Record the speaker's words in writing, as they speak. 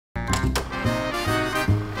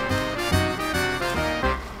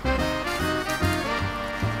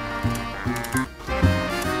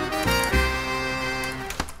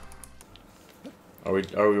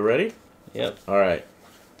Are we ready? Yep. All right.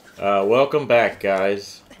 Welcome back,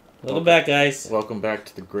 guys. Welcome back, guys. Welcome back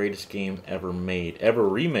to the greatest game ever made, ever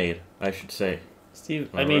remade, I should say. Steve,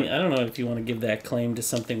 I mean, I don't know if you want to give that claim to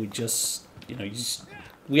something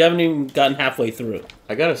we haven't even gotten halfway through.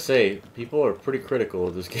 I gotta say, people are pretty critical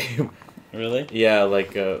of this game. Really? Yeah,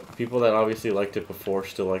 like people that obviously liked it before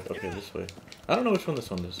still like. Okay, this way. I don't know which one this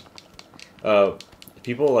one is.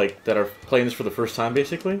 People like that are playing this for the first time,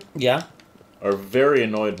 basically. Yeah. Are very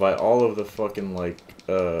annoyed by all of the fucking like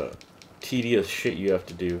tedious shit you have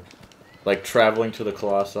to do, like traveling to the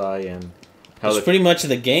Colossi and how it's pretty much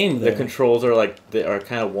the game. Though. The controls are like they are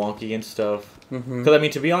kind of wonky and stuff. Because I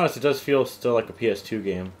mean, to be honest, it does feel still like a PS2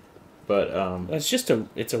 game, but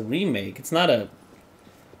it's a remake. It's not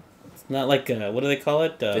like what do they call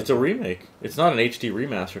it? It's a remake. It's not an HD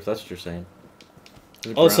remaster, if that's what you're saying.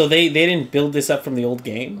 Oh, so they didn't build this up from the old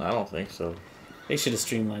game? I don't think so. They should have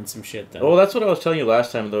streamlined some shit, though. Well, that's what I was telling you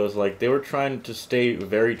last time, though, is like they were trying to stay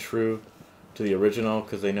very true to the original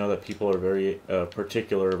because they know that people are very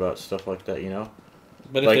particular about stuff like that, you know?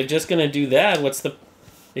 But if they're just going to do that,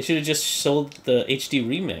 they should have just sold the HD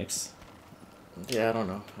remix. Yeah, I don't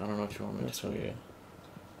know. I don't know what you want me to That's tell you. weird.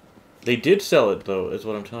 They did sell it, though, is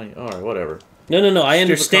what I'm telling you. All right, whatever. No, I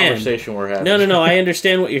understand. Conversation we're having. No, I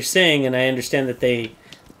understand what you're saying, and I understand that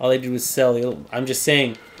all they did was sell the old... I'm just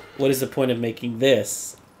saying, what is the point of making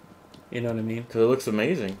this? You know what I mean? Because it looks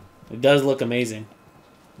amazing. It does look amazing.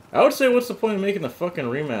 I would say, what's the point of making the fucking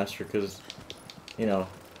remaster? Because, you know,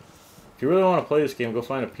 if you really want to play this game, go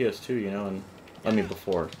find a PS2, you know, and I mean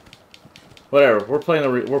before. Whatever, we're playing the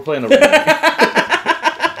remake.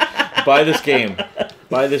 Buy this game.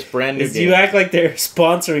 Buy this brand new game. You act like they're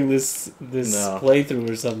sponsoring this playthrough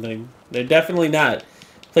or something. They're definitely not.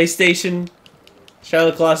 PlayStation,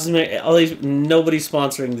 Charlotte Colossus, nobody's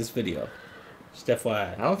sponsoring this video. Just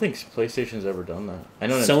FYI. I don't think PlayStation's ever done that. I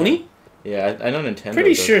know Sony? Yeah, I know Nintendo.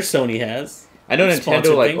 Pretty sure Sony has. I know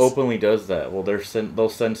Nintendo like openly does that. Well, they'll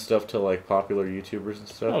send stuff to like popular YouTubers and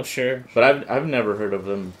stuff. Oh sure. But I've never heard of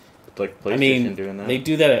them like PlayStation doing that. They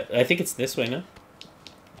do that. I think it's this way, no?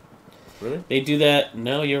 Really? They do that.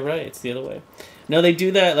 No, you're right. It's the other way. No, they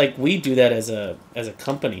do that like we do that as a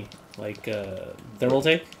company, like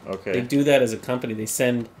Thermaltake. Okay. They do that as a company. We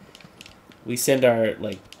send our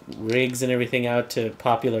like rigs and everything out to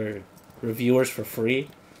popular reviewers for free.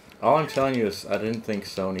 All I'm telling you is I didn't think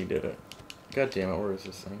Sony did it. God damn it! Where is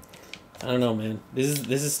this thing? I don't know, man. This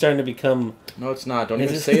is starting to become. No, it's not. Don't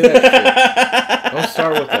even say that shit. Don't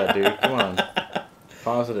start with that, dude. Come on.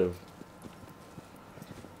 Positive.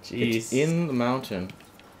 Jeez. It's in the mountain.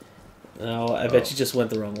 No, I bet you just went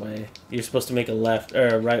the wrong way. You're supposed to make a left or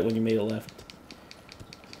a right when you made a left.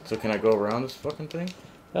 So can I go around this fucking thing?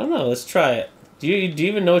 I don't know. Let's try it. Do you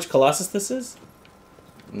even know which Colossus this is?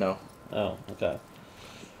 No. Oh, okay.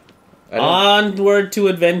 Onward to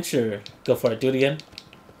adventure. Go for it. Do it again.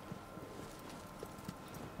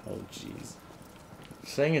 Oh, jeez.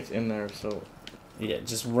 Saying it's in there, so... Yeah,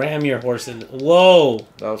 just ram your horse in. Whoa!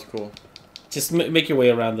 That was cool. Just make your way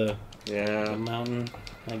around the mountain,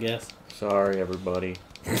 I guess. Sorry, everybody.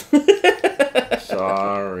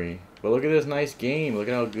 Sorry. But look at this nice game. Look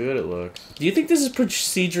at how good it looks. Do you think this is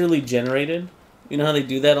procedurally generated? You know how they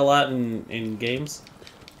do that a lot in games?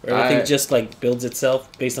 Where everything just like builds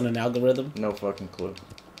itself based on an algorithm? No fucking clue.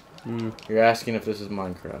 You're asking if this is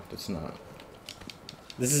Minecraft. It's not.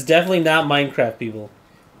 This is definitely not Minecraft, people.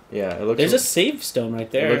 Yeah, it looks... There's a save stone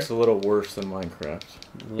right there. It looks a little worse than Minecraft.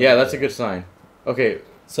 Yeah, that's a good sign. Okay.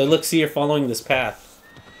 So look, see, you're following this path.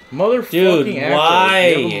 Motherfucking dude,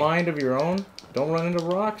 why? Do you have a mind of your own? Don't run into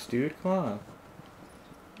rocks, dude. Come on.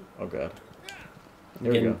 Oh, God.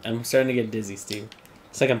 There we go. I'm starting to get dizzy, Steve.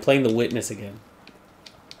 It's like I'm playing The Witness again.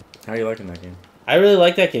 How are you liking that game? I really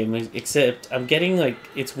like that game, except I'm getting, like...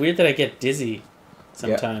 It's weird that I get dizzy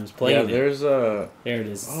sometimes playing it. There's a... There it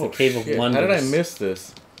is. Oh, the Cave of Wonders. How did I miss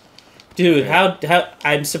this? Dude, how...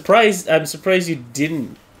 I'm surprised you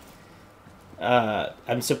didn't... I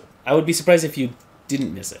would be surprised if you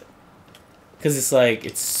didn't miss it. Because it's like...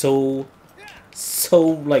 It's so,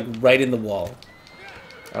 like, right in the wall.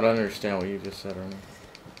 I don't understand what you just said, Ernie.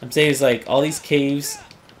 I'm saying it's like, all these caves...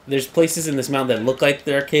 There's places in this mountain that look like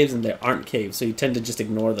they're caves and there aren't caves, so you tend to just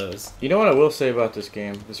ignore those. You know what I will say about this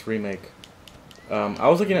game, this remake? I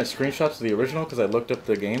was looking at screenshots of the original because I looked up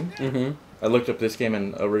the game. I looked up this game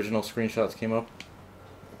and original screenshots came up.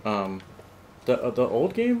 The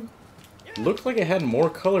old game looked like it had more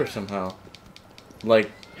color somehow. Like...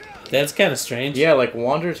 That's kind of strange. Yeah, like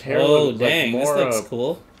Wander's hair looked like more... this looks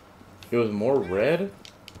cool. It was more red,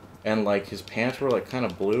 and like his pants were like kind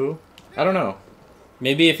of blue. I don't know.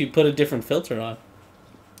 Maybe if you put a different filter on.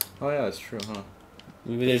 Oh yeah, that's true, huh?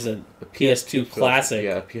 Maybe there's a The PS2 classic.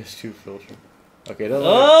 Yeah, a PS2 filter. Okay, doesn't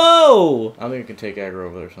Oh! I don't think we can take aggro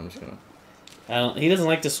over there, so I'm just gonna... He doesn't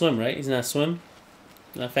like to swim, right? He's not a swim?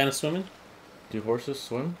 Not a fan of swimming? Do horses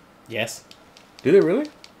swim? Yes. Do they really?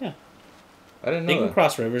 Yeah. I didn't know They can that.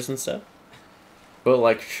 cross rivers and stuff. But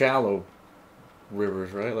like shallow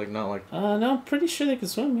rivers, right? Like not like... No, I'm pretty sure they can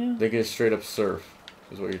swim, yeah. They can straight up surf,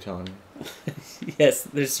 is what you're telling me. Yes,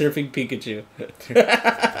 they're surfing Pikachu.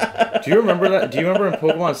 Do you remember that? Do you remember in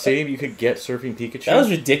Pokemon Stadium you could get surfing Pikachu? That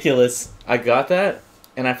was ridiculous. I got that,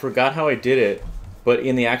 and I forgot how I did it. But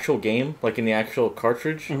in the actual game, like in the actual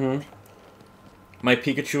cartridge, my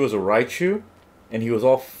Pikachu was a Raichu, and he was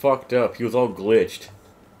all fucked up. He was all glitched.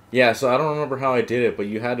 Yeah, so I don't remember how I did it, but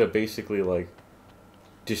you had to basically, like,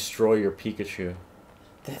 destroy your Pikachu.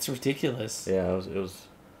 That's ridiculous. Yeah, it was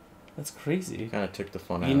That's crazy. kind of took the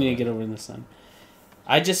fun out You of it. need to get over in the sun.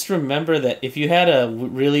 I just remember that if you had a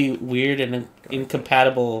really weird and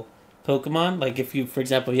incompatible Pokemon, like if you, for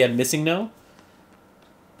example, you had Missing No,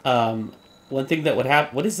 one thing that would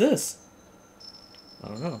happen... What is this? I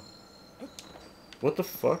don't know. What the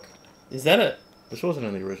fuck? Is that a... This wasn't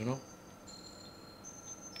in the original.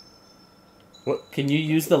 What? Can you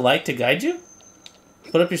use the light to guide you?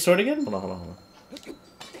 Put up your sword again? Hold on.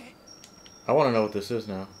 I want to know what this is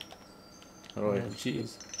now. How do Oh, I...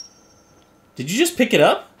 jeez. Did you just pick it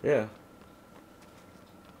up? Yeah.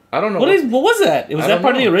 I don't know. What was that? Was that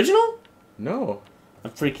part of the original? No.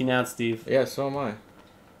 I'm freaking out, Steve. Yeah, so am I.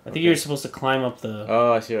 I think you were supposed to climb up the...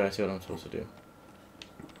 Oh, I see what I'm supposed to do.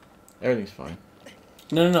 Everything's fine.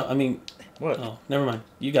 No. I mean... What? Oh, never mind.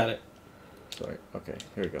 You got it. Sorry. Okay,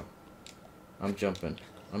 here we go. I'm jumping,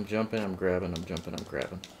 I'm grabbing, I'm jumping, I'm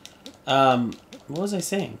grabbing. What was I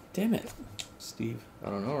saying? Damn it, Steve. I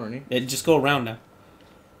don't know, Ernie. Just go around now.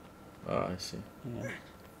 Oh, I see. Yeah.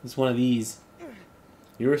 It's one of these.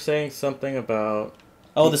 You were saying something about...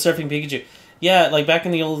 Oh, the surfing Pikachu. Yeah, like back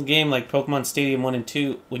in the old game, like Pokemon Stadium 1 and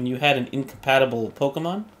 2, when you had an incompatible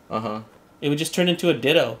Pokemon, it would just turn into a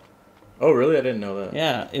Ditto. Oh, really? I didn't know that.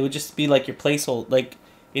 Yeah, it would just be like your placeholder. Like,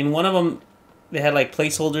 in one of them, they had like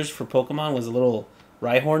placeholders for Pokemon, was a little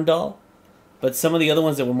Rhyhorn doll. But some of the other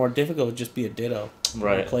ones that were more difficult would just be a Ditto.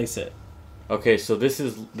 Right. Replace it. Okay, so this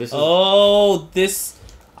is... Oh, this...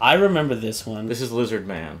 I remember this one. This is Lizard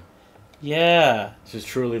Man. Yeah. This is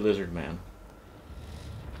truly Lizard Man.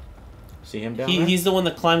 See him down there? He's the one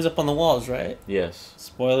that climbs up on the walls, right? Yes.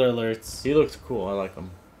 Spoiler alerts. He looks cool. I like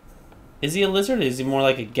him. Is he a lizard or is he more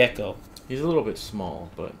like a gecko? He's a little bit small,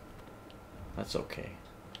 but that's okay.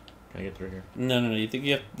 Can I get through here? No. You think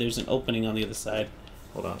you have... There's an opening on the other side.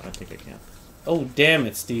 Hold on. I think I can. Oh, damn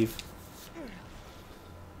it, Steve.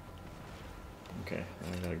 Okay.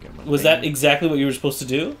 I gotta get my... Was that exactly what you were supposed to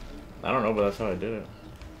do? I don't know, but that's how I did it.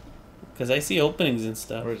 Because I see openings and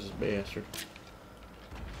stuff. Where's this bastard?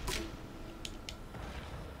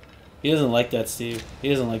 He doesn't like that, Steve. He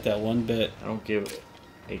doesn't like that one bit. I don't give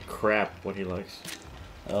a crap what he likes.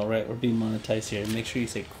 Alright, we're being monetized here. Make sure you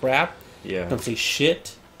say crap. Yeah. Don't say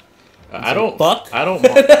shit. I don't... Fuck. I don't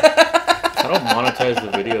monetize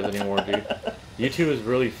the videos anymore, dude. YouTube is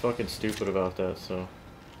really fucking stupid about that, so...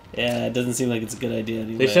 Yeah, it doesn't seem like it's a good idea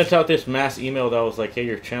anyway. They sent out this mass email that was like, hey,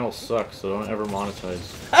 your channel sucks, so don't ever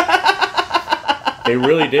monetize. They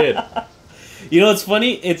really did. You know what's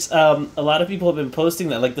funny? It's a lot of people have been posting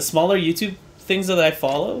that. Like the smaller YouTube things that I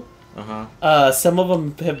follow, some of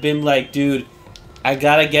them have been like, dude, I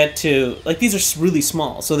gotta get to... Like these are really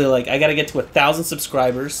small, so they're like, I gotta get to 1,000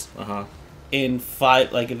 subscribers in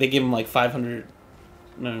 5... Like they give them like 500...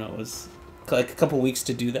 No, it was like a couple weeks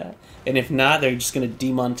to do that. And if not, they're just gonna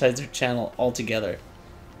demonetize their channel altogether.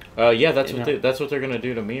 Yeah, that's what they're gonna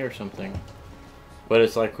do to me or something. But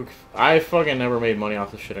it's like, I fucking never made money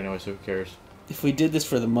off this shit anyway, so who cares? If we did this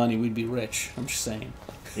for the money, we'd be rich. I'm just saying.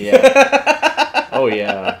 Yeah. Oh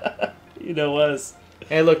yeah. You know us.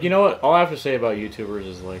 Hey, look, you know what? All I have to say about YouTubers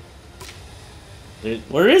is like,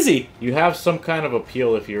 where is he? You have some kind of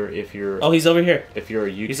appeal if you're. Oh, he's over here. If you're a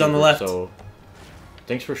YouTuber, he's on the left. So,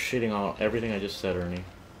 thanks for shitting on everything I just said, Ernie.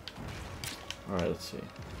 All right, let's see.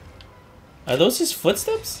 Are those his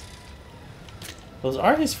footsteps? Those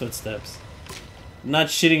are his footsteps. I'm not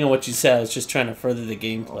shitting on what you said. I was just trying to further the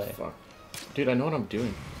gameplay. Oh, fuck. Dude, I know what I'm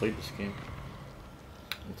doing. Played this game.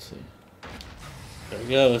 Let's see. There he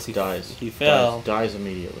goes. He dies. He fell. Dies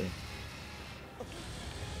immediately.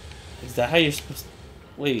 Is that how you're supposed to...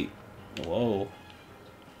 Wait. Whoa.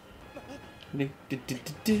 Yeah,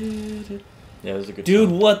 this is a good Dude,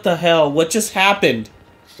 song. what the hell? What just happened?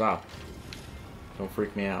 Stop. Don't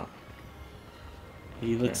freak me out.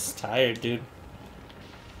 He looks tired, dude.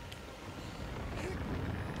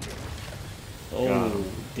 Oh,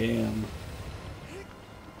 damn.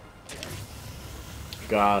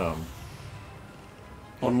 Got him.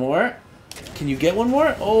 One more. Can you get one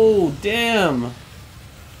more? Oh, damn.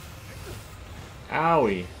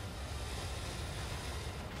 Owie.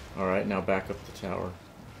 Alright, now back up the tower.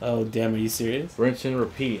 Oh, damn. Are you serious? Rinse and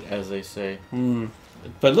repeat, as they say. Hmm.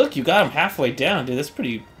 But look, you got him halfway down, dude. That's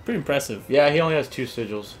pretty impressive. Yeah, he only has 2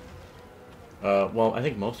 sigils. Well, I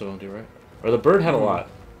think most of them do, right? Or the bird had a lot.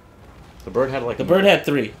 The bird had like... The bird had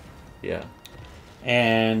 3. Yeah.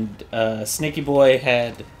 And Snaky Boy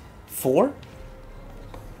had 4?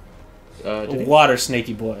 Did he? Water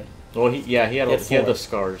Snaky Boy. Well, he had the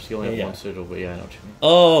scars. He only had Yeah. 1 sigil, but yeah, I know what you mean.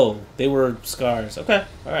 Oh, they were scars. Okay.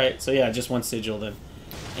 Alright, so yeah, just 1 sigil then.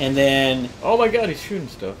 And then... Oh my god, he's shooting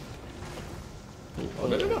stuff. Oh,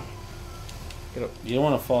 no. Get up. You don't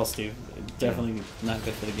want to fall, Steve. It's definitely not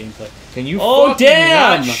good for the gameplay. Can you fucking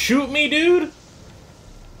not shoot me, dude?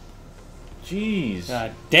 Jeez.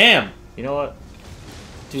 God damn. You know what?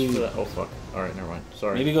 Dude. Oh, fuck. Alright, never mind.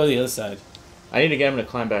 Sorry. Maybe go to the other side. I need to get him to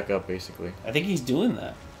climb back up, basically. I think he's doing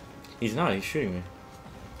that. He's not. He's shooting me.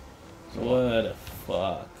 So, what a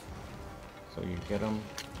fuck. So you get him.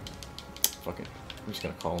 Fuck it. I'm just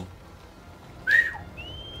gonna call him.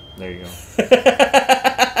 There you go.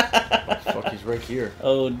 Fuck, he's right here.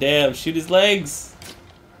 Oh, damn. Shoot his legs.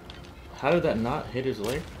 How did that not hit his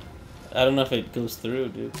leg? I don't know if it goes through,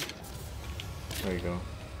 dude. There you go.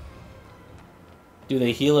 Do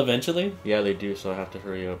they heal eventually? Yeah, they do, so I have to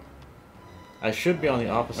hurry up. I should be on the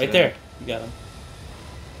opposite Right there. end. You got him.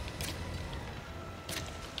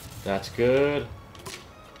 That's good.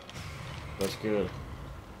 That's good.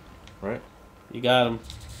 Right? You got him.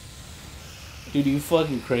 Dude, are you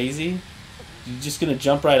fucking crazy? You just gonna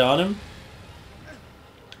jump right on him?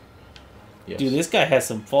 Yes. Dude, this guy has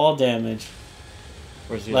some fall damage.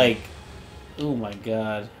 Where's he? Like, oh my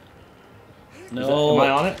god. No. Am I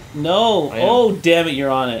on it? No. Oh, damn it,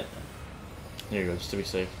 you're on it. There you go, just to be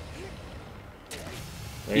safe.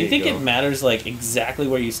 There Do you think go. it matters, like, exactly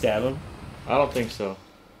where you stab him? I don't think so.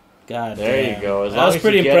 God there damn. You go. As that was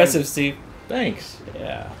pretty impressive, Steve. Thanks.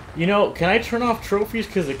 Yeah. You know, can I turn off trophies?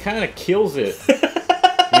 Because it kind of kills it.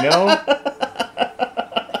 You know?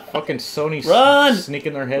 Fucking Sony Run!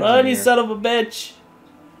 sneaking their heads Run, in you here. son of a bitch!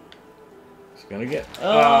 It's gonna get...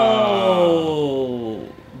 Oh!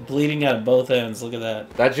 Bleeding out of both ends. Look at that.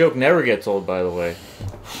 That joke never gets old, by the way.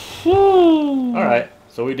 Woo! Alright,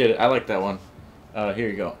 so we did it. I like that one. Here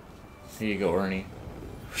you go. Here you go, Ernie.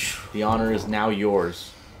 The honor is now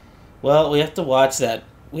yours. Well, we have to watch that.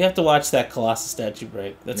 We have to watch that Colossus statue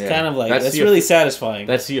break. That's kind of like... That's the really satisfying.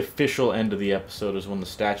 That's the official end of the episode, is when the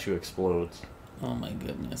statue explodes. Oh my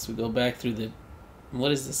goodness. We go back through the...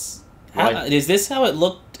 What is this? Why- Is this how it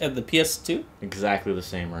looked at the PS2? Exactly the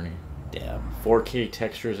same, Ernie. Damn. 4K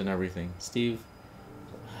textures and everything. Steve.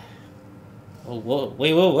 Oh, whoa.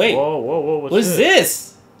 Wait, whoa, wait. Whoa, whoa, whoa. What is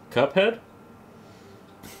this? Cuphead?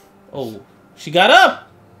 Oh, she got up!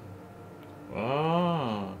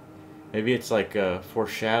 Oh. Maybe it's like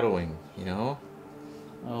foreshadowing, you know?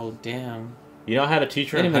 Oh, damn. You know, I had a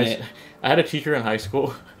teacher Wait a in minute. I had a teacher in high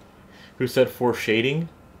school who said foreshading,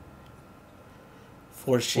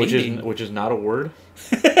 Foreshading? which is not a word.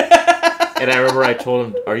 And I remember I told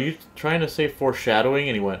him, "Are you trying to say foreshadowing?"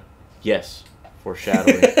 And he went, "Yes,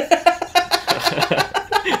 foreshadowing."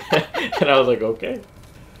 And I was like, "Okay,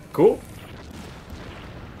 cool."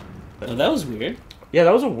 Oh, that was weird. Yeah,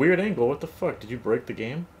 that was a weird angle. What the fuck? Did you break the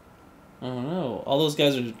game? I don't know. All those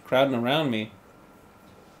guys are crowding around me.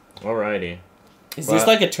 Alrighty. Is this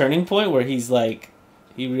like a turning point where he's like,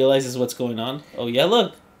 he realizes what's going on? Oh yeah,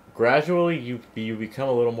 look. Gradually, you become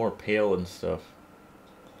a little more pale and stuff.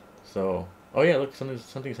 So, oh yeah, look,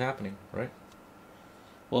 something's happening, right?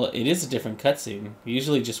 Well, it is a different cutscene. He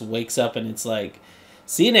usually just wakes up and it's like,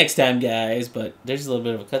 see you next time, guys. But there's a little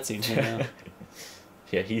bit of a cutscene here now.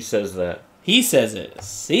 Yeah, he says that. He says it.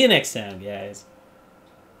 See you next time, guys.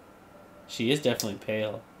 She is definitely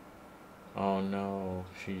pale. Oh no,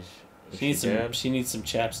 is She needs some. dead? She needs some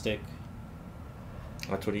chapstick.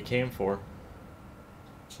 That's what he came for.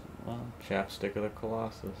 Well, Chapstick of the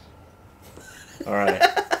Colossus. All right.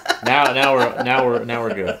 Now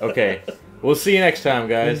we're good. Okay. We'll see you next time,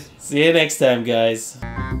 guys. see you next time, guys.